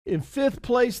In fifth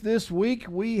place this week,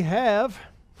 we have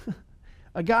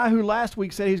a guy who last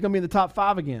week said he's going to be in the top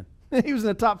five again. He was in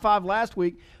the top five last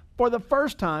week for the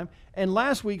first time, and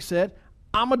last week said,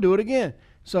 I'm going to do it again.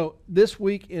 So this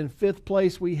week in fifth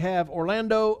place, we have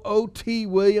Orlando O.T.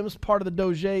 Williams, part of the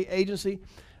Doge agency.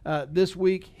 This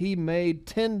week, he made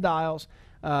 10 dials,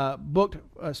 spoke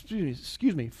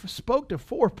to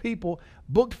 4 people,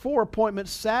 booked 4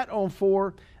 appointments, sat on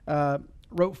 4,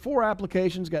 wrote 4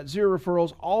 applications, got 0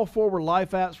 referrals. All 4 were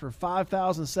life apps for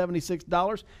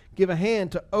 $5,076. Give a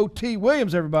hand to O.T.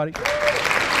 Williams, everybody.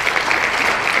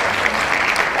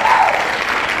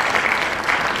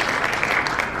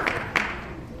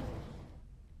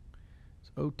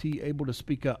 Is O.T. able to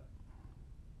speak up?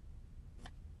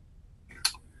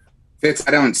 Fitz,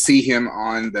 I don't see him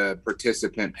on the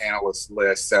participant panelist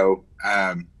list, so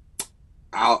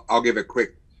I'll give a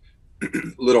quick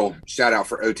little shout out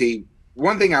for OT.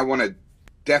 One thing I want to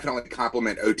definitely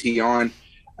compliment OT on,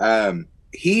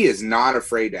 he is not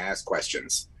afraid to ask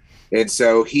questions. And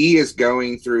so he is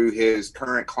going through his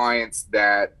current clients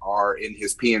that are in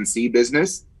his PNC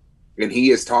business, and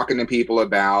he is talking to people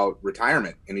about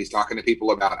retirement, and he's talking to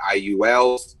people about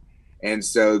IULs. And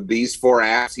so these 4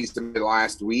 apps he submitted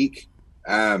last week,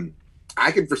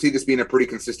 I can foresee this being a pretty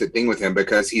consistent thing with him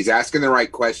because he's asking the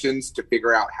right questions to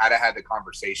figure out how to have the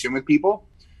conversation with people.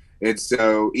 And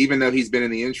so even though he's been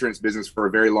in the insurance business for a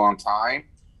very long time,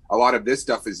 a lot of this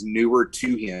stuff is newer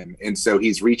to him. And so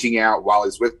he's reaching out while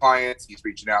he's with clients. He's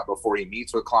reaching out before he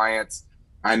meets with clients.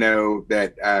 I know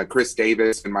that Chris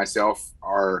Davis and myself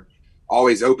are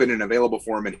always open and available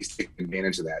for him, and he's taking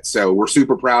advantage of that. So we're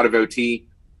super proud of OT.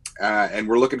 And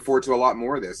we're looking forward to a lot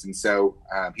more of this. And so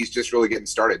he's just really getting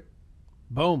started.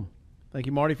 Boom. Thank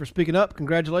you, Marty, for speaking up.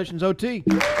 Congratulations, OT.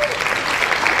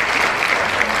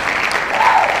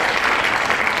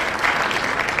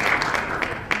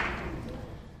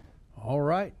 All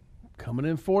right. Coming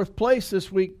in fourth place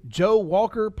this week, Joe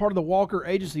Walker, part of the Walker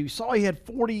Agency. You saw he had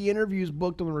 40 interviews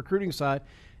booked on the recruiting side.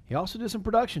 He also did some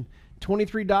production.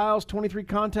 23 dials, 23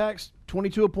 contacts,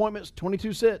 22 appointments,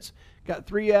 22 sits. Got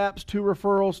 3 apps, 2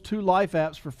 referrals, 2 life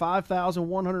apps for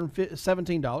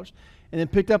 $5,117, and then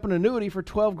picked up an annuity for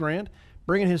 $12,000,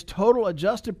 bringing his total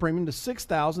adjusted premium to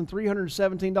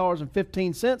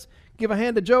 $6,317.15. Give a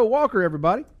hand to Joe Walker,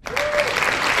 everybody.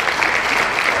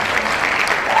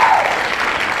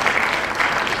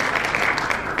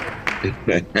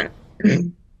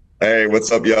 Hey,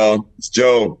 what's up, y'all? It's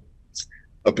Joe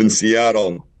up in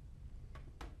Seattle.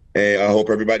 Hey, I hope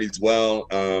everybody's well.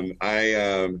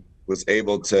 I was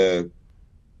able to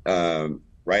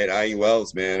write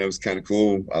IULs, man. It was kind of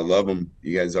cool. I love them.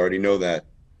 You guys already know that.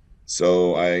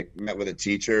 So I met with a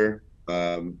teacher,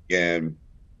 and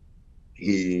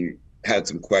he had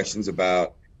some questions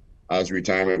about how his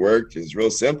retirement worked. It's real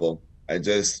simple. I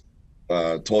just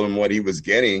told him what he was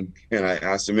getting, and I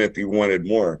asked him if he wanted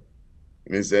more.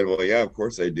 And he said, well, yeah, of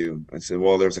course I do. I said,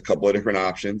 well, there's a couple of different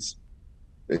options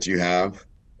that you have.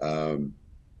 You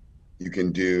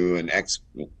can do an X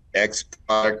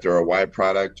product or a Y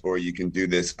product, or you can do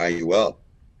this IUL.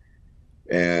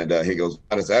 And he goes,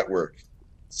 how does that work?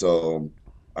 So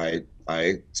I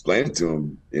explained it to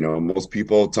him. You know, most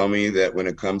people tell me that when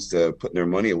it comes to putting their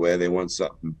money away, they want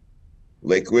something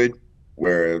liquid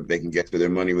where they can get to their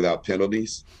money without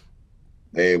penalties.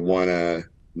 They want to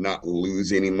not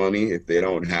lose any money if they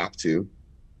don't have to.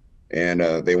 And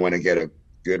they want to get a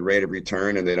good rate of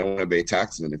return, and they don't want to pay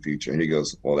taxes in the future. And he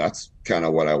goes, well, that's kind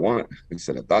of what I want. He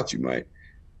said, I thought you might.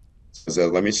 I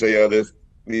said, let me show you how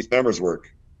these numbers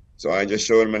work. So I just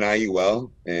showed him an IUL,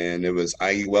 and it was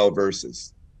IUL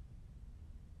versus.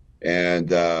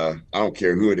 And I don't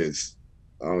care who it is.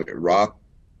 I don't care, Roth,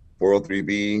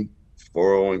 403B,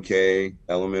 401k,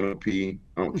 elemental P,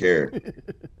 I don't care.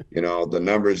 You know, the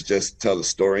numbers just tell the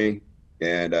story.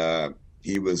 And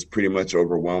he was pretty much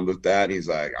overwhelmed with that. He's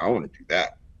like, I want to do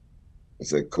that. I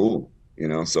said, cool. You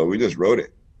know, so we just wrote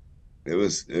it. It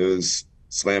was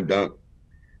slam dunk.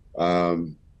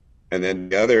 And then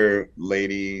the other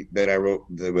lady that I wrote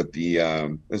with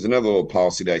there's another little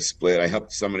policy that I split. I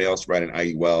helped somebody else write an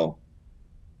IUL,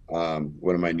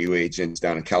 one of my new agents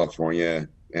down in California,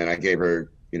 and I gave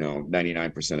her,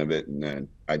 99% of it, and then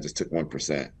I just took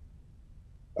 1%.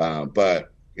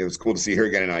 But it was cool to see her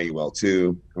get an IUL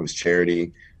too. It was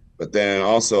charity. But then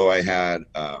also I had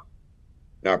an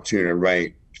opportunity to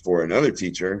write for another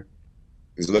teacher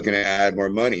who's looking to add more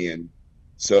money. And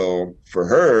so for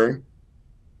her,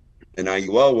 an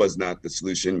IUL was not the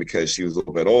solution because she was a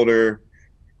little bit older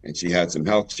and she had some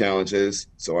health challenges.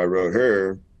 So I wrote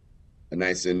her a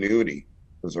nice annuity.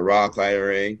 It was a Roth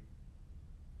IRA,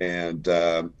 and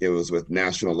it was with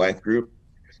National Life Group.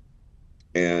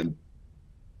 and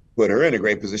put her in a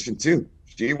great position too.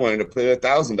 She wanted to put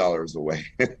 $1,000 away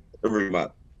every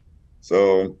month.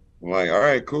 So I'm like, all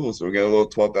right, cool. So we got a little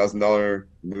 $12,000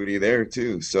 annuity there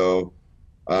too. So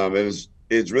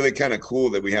it's really kind of cool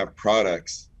that we have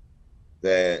products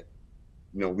that,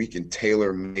 we can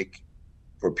tailor make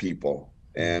for people.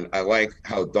 And I like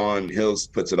how Dawn Hills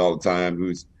puts it all the time,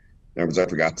 whose numbers I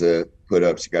forgot to put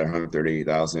up. She got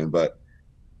 138,000, but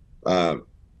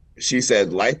she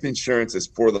said life insurance is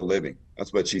for the living.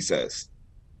 That's what she says.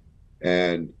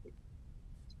 And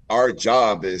our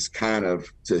job is kind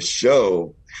of to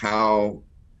show how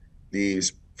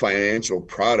these financial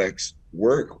products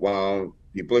work while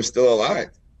people are still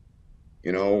alive,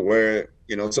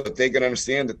 so that they can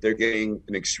understand that they're getting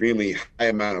an extremely high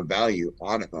amount of value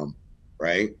out of them,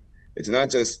 right? It's not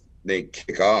just they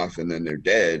kick off and then they're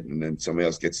dead and then somebody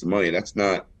else gets the money. That's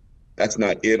not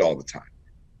it all the time.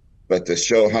 But to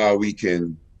show how we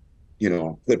can,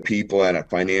 put people at a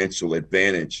financial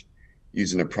advantage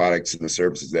using the products and the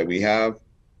services that we have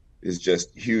is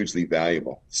just hugely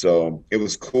valuable. So it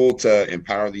was cool to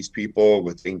empower these people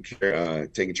with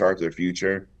taking charge of their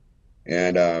future.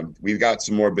 And we've got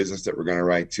some more business that we're going to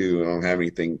write too. I don't have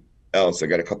anything else. I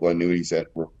got a couple of annuities that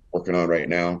we're working on right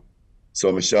now.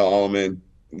 So Michelle Allman,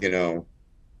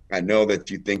 I know that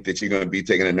you think that you're going to be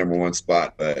taking a number one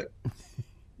spot, but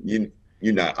you're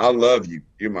not. I love you.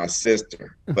 You're my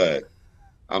sister, but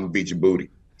I'm gonna beat your booty.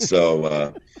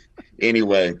 So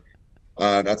anyway,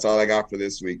 that's all I got for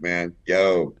this week, man.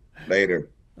 Yo, later.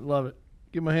 I love it.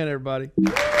 Give my hand, everybody.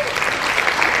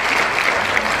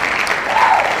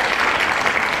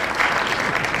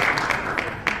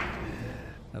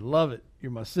 I love it.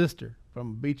 You're my sister, but I'm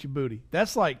gonna beat your booty.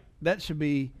 That's a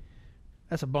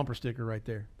bumper sticker right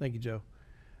there. Thank you, Joe.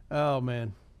 Oh,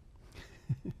 man.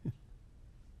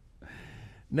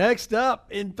 Next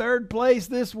up, in third place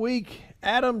this week,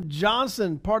 Adam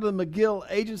Johnson, part of the McGill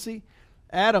Agency.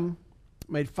 Adam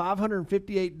made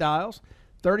 558 dials,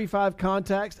 35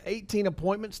 contacts, 18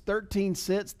 appointments, 13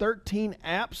 sits, 13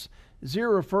 apps,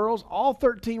 0 referrals. All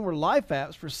 13 were life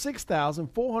apps for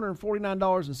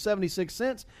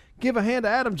 $6,449.76. Give a hand to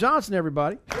Adam Johnson,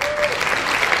 everybody.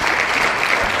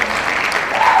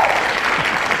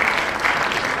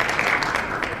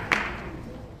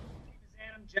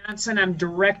 Johnson. I'm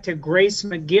direct to Grace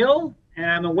McGill, and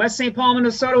I'm in West St. Paul,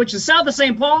 Minnesota, which is south of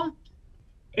St. Paul.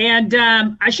 And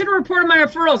I should have reported my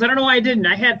referrals. I don't know why I didn't.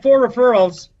 I had 4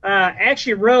 referrals. I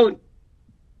actually wrote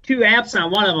 2 apps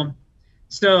on one of them.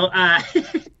 So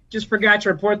just forgot to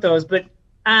report those. But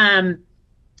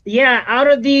yeah,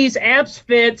 out of these apps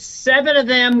fits, 7 of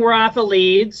them were off of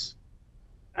leads.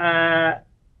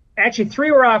 Actually,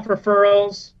 3 were off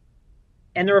referrals.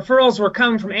 And the referrals were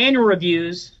coming from annual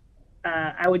reviews.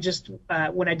 I would just,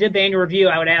 when I did the annual review,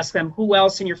 I would ask them, who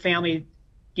else in your family do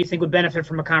you think would benefit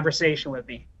from a conversation with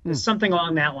me? Something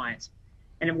along that lines.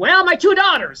 And well, my 2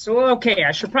 daughters. So, okay,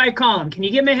 I should probably call them. Can you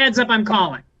give me a heads up I'm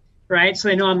calling? Right? So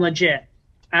they know I'm legit.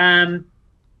 And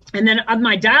then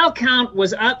my dial count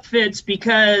was up, Fitz,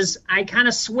 because I kind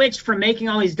of switched from making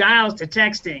all these dials to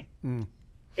texting.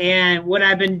 And what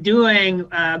I've been doing,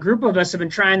 a group of us have been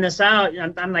trying this out.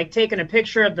 I'm like taking a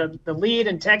picture of the lead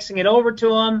and texting it over to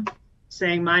them,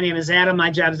 saying, my name is Adam,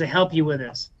 my job is to help you with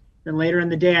this. Then later in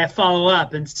the day, I follow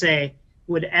up and say,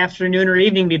 would afternoon or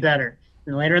evening be better?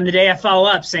 And later in the day, I follow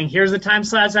up saying, here's the time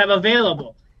slots I have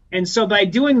available. And so by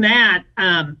doing that,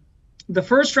 the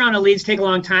first round of leads take a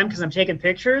long time because I'm taking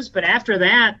pictures. But after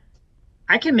that,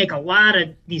 I can make a lot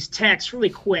of these texts really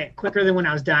quicker than when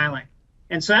I was dialing.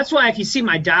 And so that's why if you see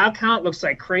my dial count looks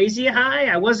like crazy high,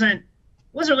 I wasn't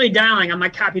really dialing. I'm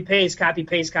like copy, paste,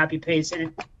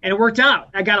 and it worked out.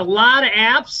 I got a lot of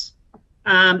apps.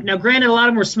 Now, granted, a lot of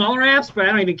them were smaller apps, but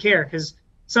I don't even care because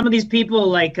some of these people,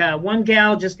 like one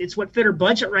gal, it's what fit her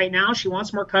budget right now. She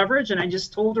wants more coverage, and I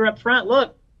just told her up front,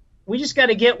 look, we just got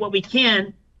to get what we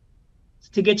can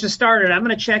to get you started. I'm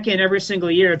going to check in every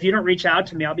single year. If you don't reach out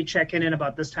to me, I'll be checking in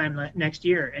about this time next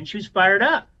year. And she was fired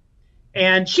up.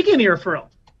 And she gave me a referral.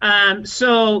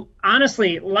 So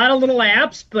honestly, a lot of little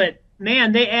apps, but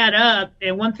man, they add up.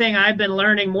 And one thing I've been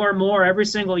learning more and more every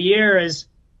single year is,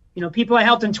 people I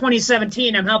helped in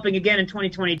 2017, I'm helping again in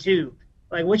 2022.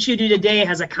 Like what you do today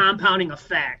has a compounding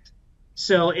effect.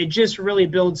 So it just really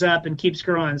builds up and keeps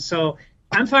growing. So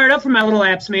I'm fired up for my little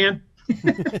apps, man.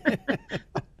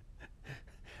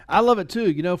 I love it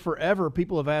too. Forever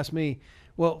people have asked me,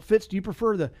 well, Fitz, do you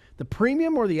prefer the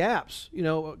premium or the apps?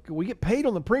 We get paid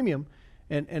on the premium.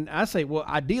 And I say, well,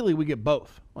 ideally we get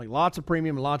both, like lots of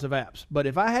premium and lots of apps. But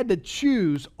if I had to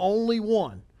choose only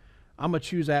one, I'm going to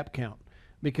choose app count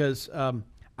because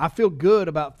I feel good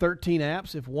about 13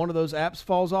 apps. If one of those apps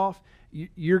falls off,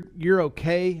 you're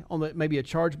okay on maybe a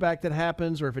chargeback that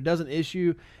happens, or if it doesn't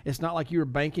issue, it's not like you were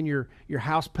banking your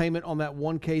house payment on that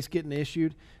one case getting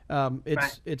issued.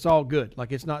 It's all good.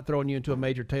 Like, it's not throwing you into a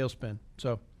major tailspin.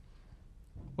 So,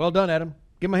 well done, Adam.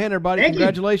 Give him a hand, everybody. Thank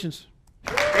Congratulations.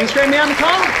 You. Thanks for having me on the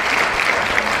call.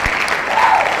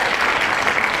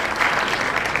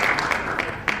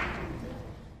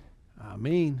 I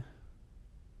mean,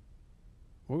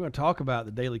 we're going to talk about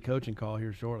the daily coaching call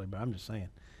here shortly, but I'm just saying,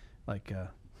 like,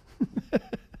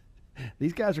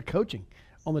 these guys are coaching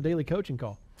on the daily coaching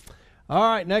call. All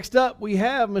right, next up we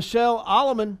have Michelle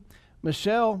Alleman.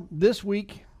 Michelle, this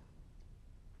week,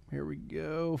 here we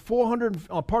go, part of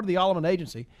the Alleman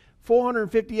Agency,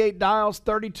 458 dials,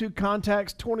 32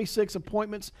 contacts, 26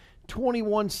 appointments,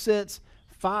 21 sits,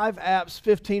 5 apps,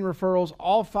 15 referrals.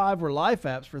 All 5 were life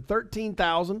apps for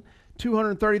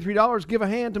 $13,233. Give a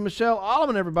hand to Michelle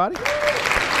Alleman, everybody.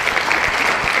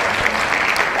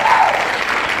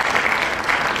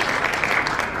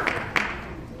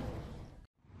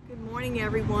 Good morning,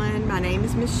 everyone. My name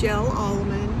is Michelle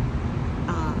Alleman,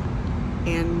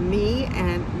 and me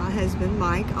and my husband,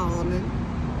 Mike Alleman,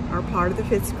 are part of the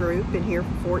Fitz Group. Been here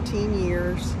for 14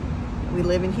 years. We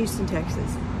live in Houston,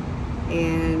 Texas,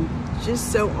 and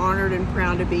just so honored and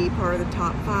proud to be part of the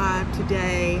top 5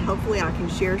 today. Hopefully I can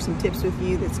share some tips with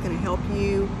you that's going to help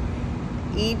you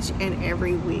each and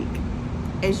every week.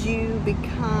 As you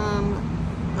become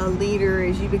a leader,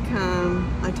 as you become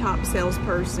a top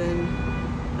salesperson,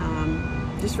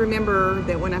 just remember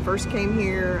that when I first came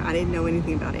here, I didn't know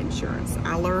anything about insurance.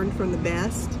 I learned from the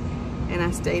best, and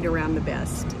I stayed around the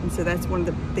best. And so that's one of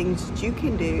the things that you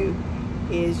can do,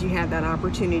 is you have that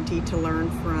opportunity to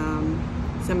learn from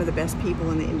some of the best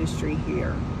people in the industry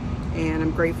here. And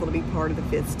I'm grateful to be part of the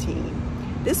Fitz team.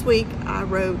 This week, I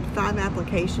wrote 5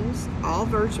 applications, all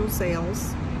virtual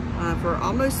sales. For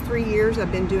almost 3 years,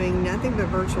 I've been doing nothing but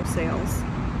virtual sales.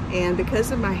 And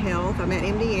because of my health, I'm at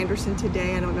MD Anderson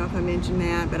today. I don't know if I mentioned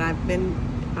that, but I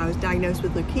was diagnosed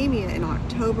with leukemia in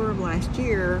October of last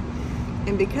year.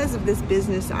 And because of this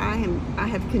business, I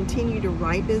have continued to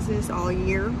write business all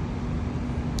year.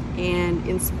 And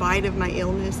in spite of my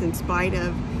illness, in spite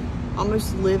of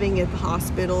almost living at the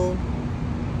hospital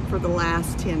for the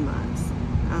last 10 months,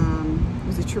 it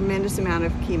was a tremendous amount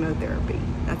of chemotherapy.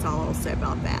 That's all I'll say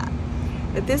about that.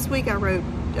 But this week I wrote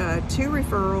 2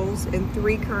 referrals and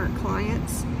 3 current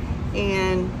clients,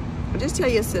 and I'll just tell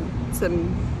you some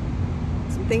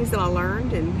things that I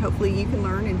learned, and hopefully you can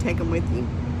learn and take them with you.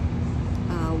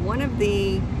 One of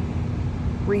the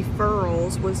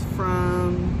referrals was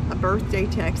from a birthday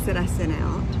text that I sent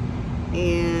out,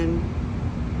 and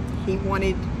he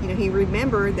wanted, he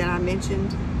remembered that I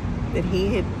mentioned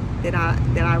that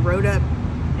I wrote up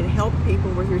and helped people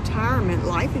with retirement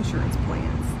life insurance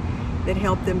plans that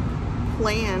helped them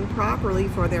plan properly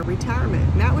for their retirement.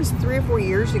 And that was 3 or 4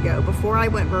 years ago, before I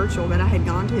went virtual, that I had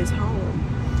gone to his home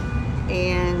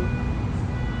and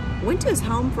went to his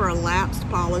home for a lapsed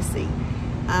policy.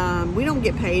 We don't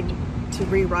get paid to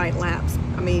rewrite lapse.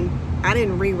 I mean, I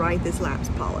didn't rewrite this lapse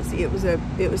policy. It was a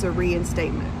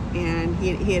reinstatement, and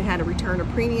he had a return of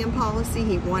premium policy.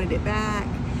 He wanted it back.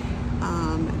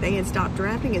 They had stopped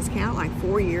drafting his account like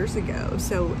 4 years ago,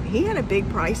 so he had a big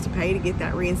price to pay to get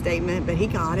that reinstatement, but he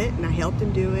got it, and I helped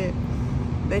him do it.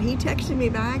 But he texted me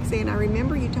back saying, I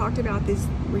remember you talked about these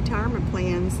retirement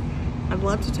plans. I'd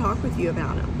love to talk with you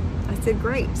about them. I said,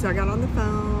 great. So I got on the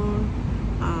phone,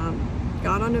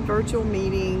 got on a virtual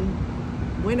meeting,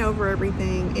 went over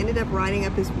everything, ended up writing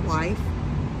up his wife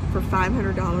for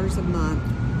 $500 a month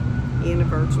in a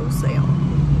virtual sale.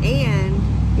 And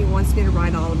he wants me to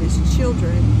write all of his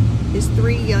children, his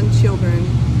 3 young children,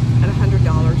 at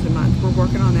 $100 a month. We're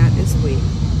working on that this week.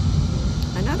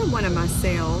 Another one of my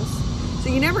sales, so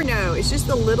you never know, it's just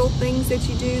the little things that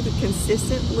you do, the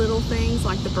consistent little things,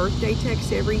 like the birthday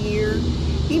text every year.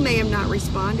 He may have not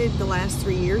responded the last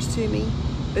 3 years to me,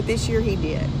 but this year he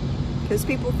did, because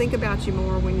people think about you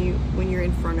more when you're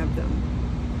in front of them.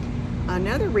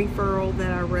 Another referral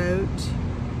that I wrote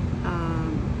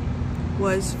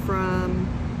was from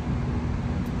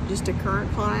just a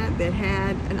current client that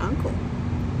had an uncle,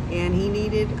 and he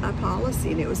needed a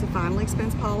policy, and it was a final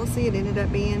expense policy. It ended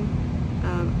up being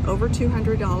over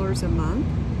 $200 a month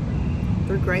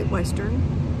through Great Western,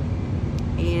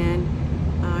 and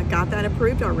got that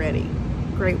approved already.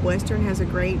 Great Western has a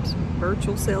great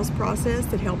virtual sales process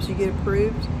that helps you get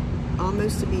approved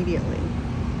almost immediately.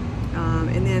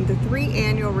 And then the 3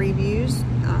 annual reviews,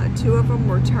 2 of them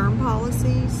were term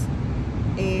policies,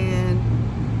 and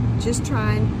just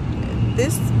trying,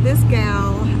 this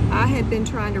gal, I had been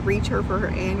trying to reach her for her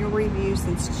annual review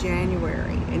since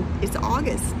January, and it's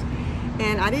August,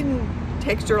 And I didn't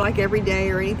text her like every day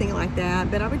or anything like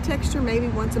that, but I would text her maybe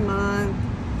once a month,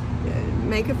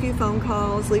 make a few phone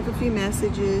calls, leave a few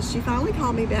messages. She finally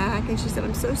called me back and she said,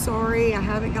 I'm so sorry, I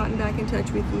haven't gotten back in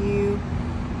touch with you.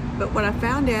 But what I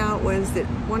found out was that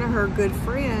one of her good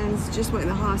friends just went in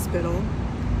the hospital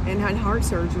and had heart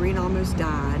surgery and almost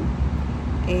died.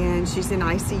 And she's in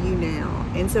ICU now.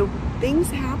 And so things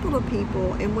happen to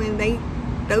people, and when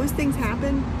those things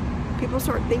happen, people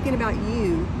start thinking about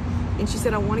you. And she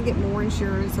said, I want to get more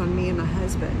insurance on me and my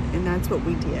husband. And that's what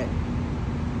we did.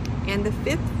 And the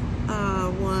fifth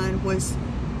one was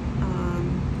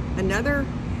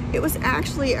it was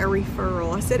actually a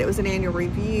referral. I said it was an annual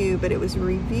review, but it was a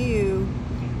review.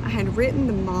 I had written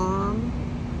the mom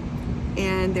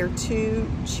and their 2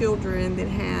 children that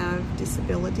have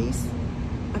disabilities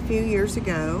a few years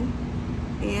ago,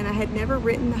 and I had never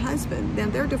written the husband. Now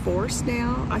they're divorced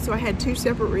now, so I had 2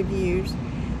 separate reviews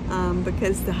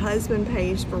because the husband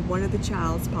pays for one of the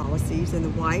child's policies and the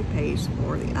wife pays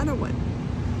for the other one.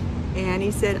 And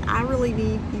he said,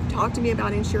 you've talked to me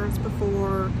about insurance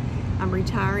before, I'm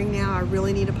retiring now, I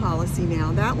really need a policy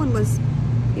now. That one was,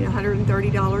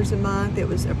 $130 a month. It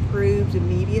was approved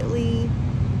immediately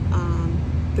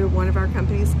through one of our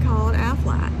companies called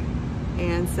Aflac.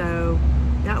 And so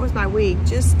that was my week.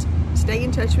 Just stay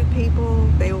in touch with people.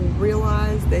 They will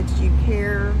realize that you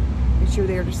care, that you're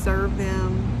there to serve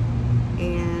them,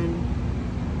 and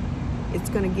it's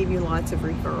going to give you lots of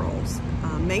referrals.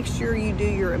 Make sure you do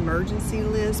your emergency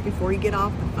list before you get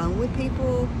off the phone with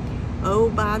people. Oh,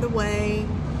 by the way,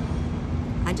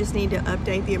 I just need to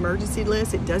update the emergency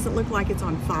list. It doesn't look like it's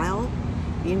on file.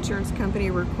 The insurance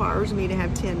company requires me to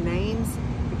have 10 names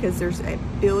because there's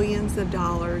billions of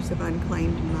dollars of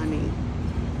unclaimed money.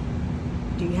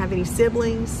 Do you have any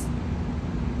siblings,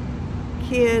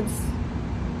 kids,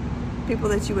 people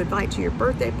that you invite to your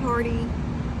birthday party,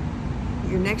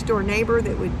 your next door neighbor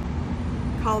that would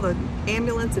call the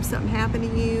ambulance if something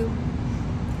happened to you?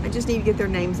 I just need to get their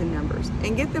names and numbers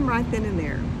and get them right then and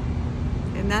there.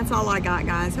 And that's all I got,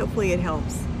 guys. Hopefully it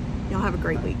helps. Y'all have a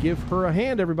great week. Give her a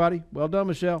hand, everybody. Well done,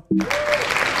 Michelle.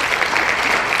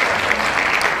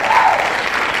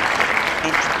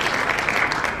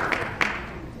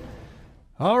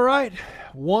 All right,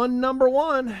 number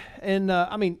one. And,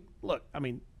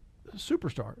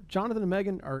 superstar. Jonathan and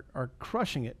Megan are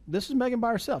crushing it. This is Megan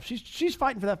by herself. She's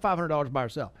fighting for that $500 by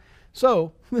herself.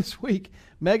 So this week,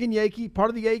 Megan Yakey, part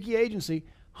of the Yakey Agency,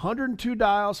 102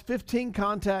 dials, 15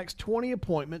 contacts, 20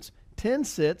 appointments, 10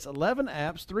 sits, 11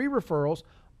 apps, 3 referrals.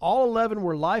 All 11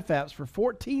 were life apps for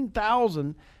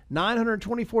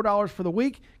 $14,924 for the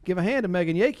week. Give a hand to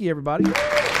Megan Yakey, everybody.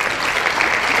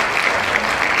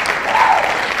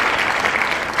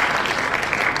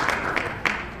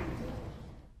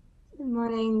 Good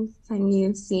morning. Can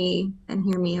you see and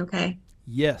hear me okay?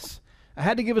 Yes. I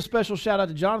had to give a special shout out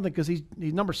to Jonathan because he's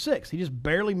number 6. He just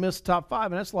barely missed top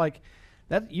 5, and that's like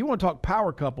that. You want to talk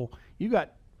power couple? You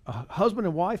got a husband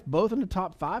and wife both in the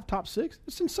top 5, top 6.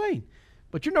 It's insane.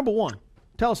 But you're number 1.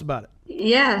 Tell us about it.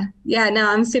 Yeah. No,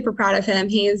 I'm super proud of him.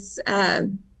 He's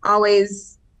Jonathan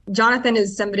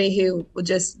is somebody who will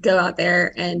just go out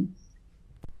there and,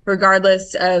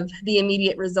 regardless of the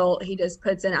immediate result, he just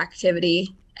puts in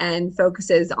activity and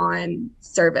focuses on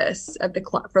service of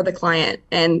for the client.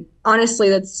 And honestly,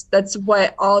 that's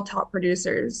what all top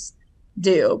producers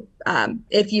do.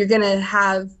 If you're going to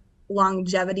have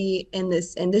longevity in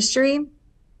this industry,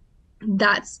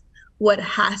 that's what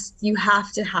you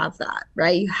have to have that,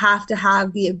 right? You have to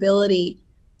have the ability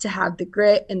to have the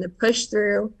grit and the push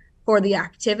through for the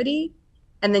activity.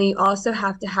 And then you also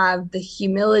have to have the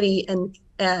humility and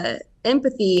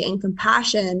empathy and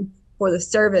compassion for the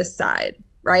service side,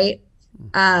 right?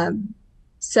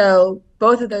 So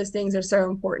both of those things are so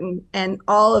important. And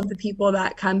all of the people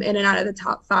that come in and out of the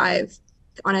top 5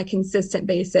 on a consistent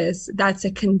basis, that's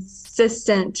a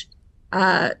consistent,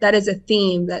 that is a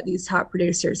theme that these top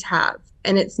producers have.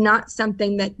 And it's not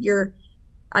something that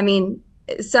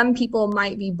some people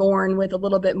might be born with a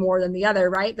little bit more than the other,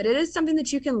 right? But it is something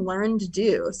that you can learn to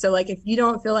do. So like, if you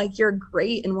don't feel like you're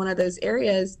great in one of those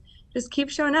areas, just keep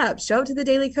showing up. Show up to the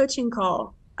daily coaching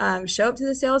call. Show up to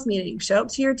the sales meeting. Show up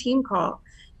to your team call.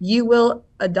 You will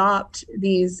adopt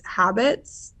these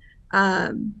habits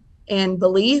and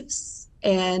beliefs,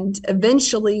 and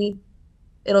eventually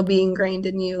it'll be ingrained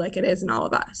in you like it is in all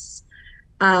of us.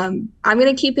 I'm going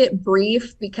to keep it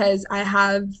brief because I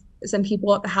have some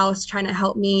people at the house trying to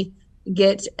help me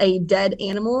get a dead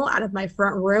animal out of my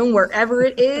front room, wherever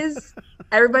it is.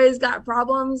 Everybody's got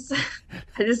problems.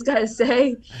 I just got to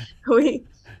say,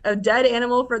 a dead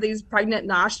animal for these pregnant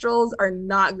nostrils are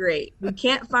not great. We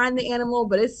can't find the animal,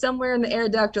 but it's somewhere in the air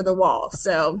duct or the wall.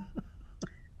 So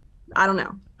I don't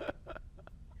know.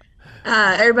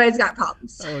 Everybody's got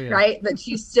problems, right? But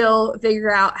you still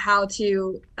figure out how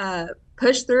to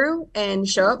push through and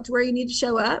show up to where you need to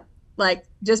show up. Like,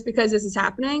 just because this is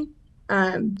happening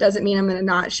doesn't mean I'm going to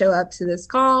not show up to this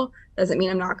call. Doesn't mean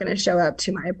I'm not going to show up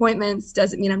to my appointments.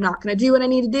 Doesn't mean I'm not going to do what I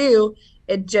need to do.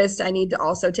 It just, I need to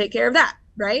also take care of that,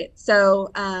 right?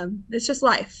 So it's just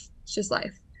life. It's just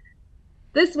life.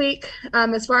 This week,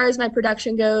 as far as my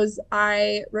production goes,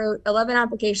 I wrote 11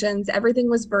 applications. Everything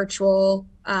was virtual.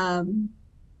 10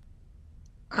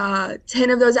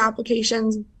 of those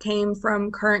applications came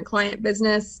from current client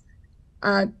business.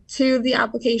 2 of the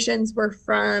applications were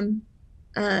from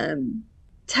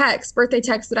birthday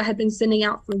texts that I had been sending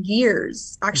out for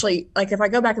years. Actually, like, if I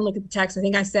go back and look at the text, I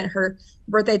think I sent her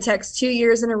birthday text 2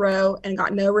 years in a row and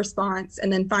got no response.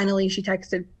 And then finally she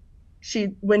texted,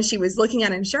 when she was looking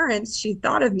at insurance, she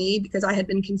thought of me because I had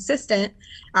been consistent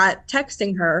at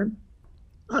texting her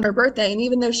on her birthday. And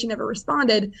even though she never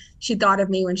responded, she thought of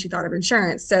me when she thought of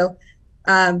insurance. So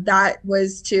that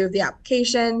was 2 of the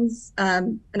applications.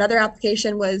 Another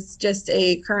application was just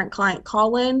a current client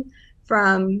call-in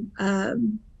from,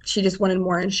 she just wanted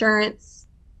more insurance.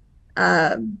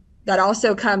 That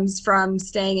also comes from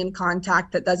staying in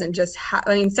contact. That doesn't just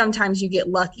I mean, sometimes you get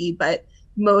lucky, but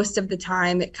most of the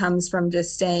time it comes from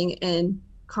just staying in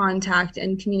contact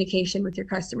and communication with your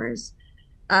customers.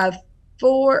 5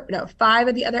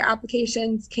 of the other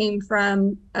applications came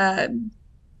from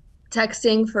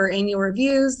texting for annual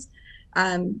reviews.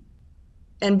 And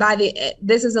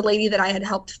this is a lady that I had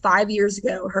helped 5 years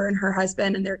ago, her and her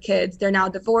husband and their kids. They're now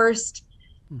divorced,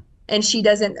 and she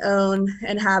doesn't own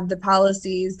and have the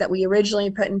policies that we originally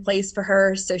put in place for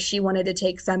her. So she wanted to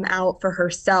take some out for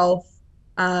herself,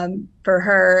 for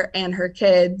her and her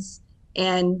kids.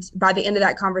 And by the end of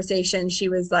that conversation, she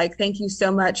was like, "Thank you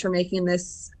so much for making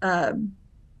this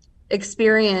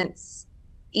experience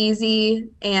easy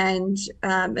and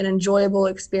an enjoyable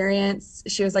experience."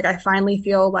 She was like, "I finally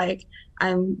feel like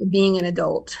I'm being an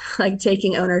adult, like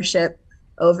taking ownership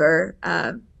over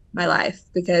my life,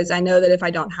 because I know that if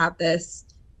I don't have this,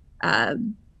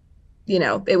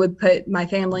 it would put my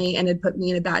family and it'd put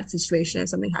me in a bad situation if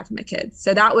something happened to my kids."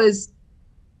 So that was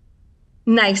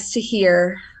nice to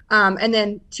hear. And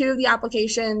then 2 of the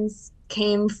applications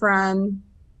came from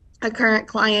a current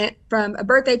client from a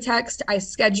birthday text. I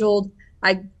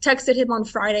texted him on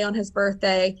Friday on his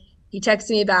birthday. He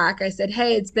texted me back. I said,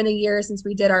 "Hey, it's been a year since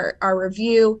we did our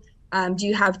review. Do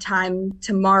you have time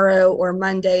tomorrow or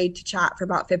Monday to chat for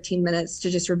about 15 minutes to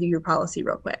just review your policy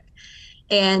real quick?"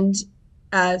 And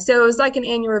so it was like an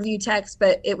annual review text,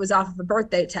 but it was off of a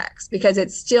birthday text, because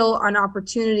it's still an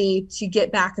opportunity to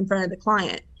get back in front of the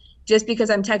client. Just because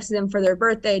I'm texting them for their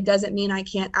birthday doesn't mean I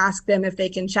can't ask them if they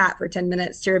can chat for 10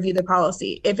 minutes to review the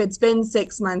policy. If it's been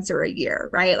 6 months or a year,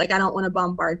 right? Like, I don't want to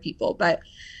bombard people, but,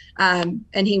 and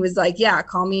he was like, "Yeah,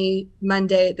 call me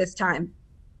Monday at this time."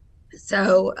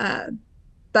 So,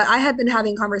 but I had been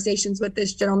having conversations with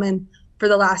this gentleman for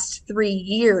the last 3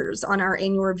 years on our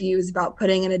annual reviews about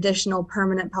putting an additional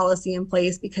permanent policy in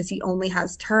place, because he only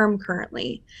has term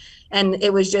currently. And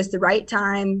it was just the right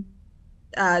time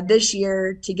this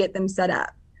year to get them set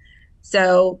up.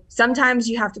 So sometimes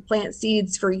you have to plant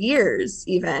seeds for years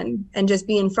even, and just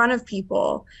be in front of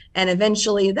people, and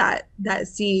eventually that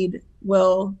seed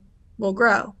will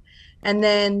grow. And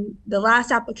then the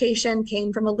last application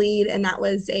came from a lead, and that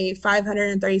was a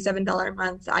 $537 a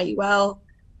month IUL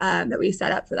that we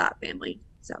set up for that family.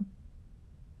 So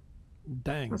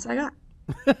dang, that's what I got.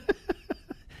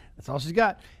 That's all she's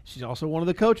got. She's also one of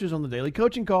the coaches on the daily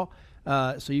coaching call.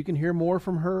 So you can hear more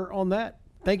from her on that.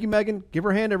 Thank you, Megan. Give her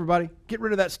a hand, everybody. Get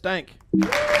rid of that stank.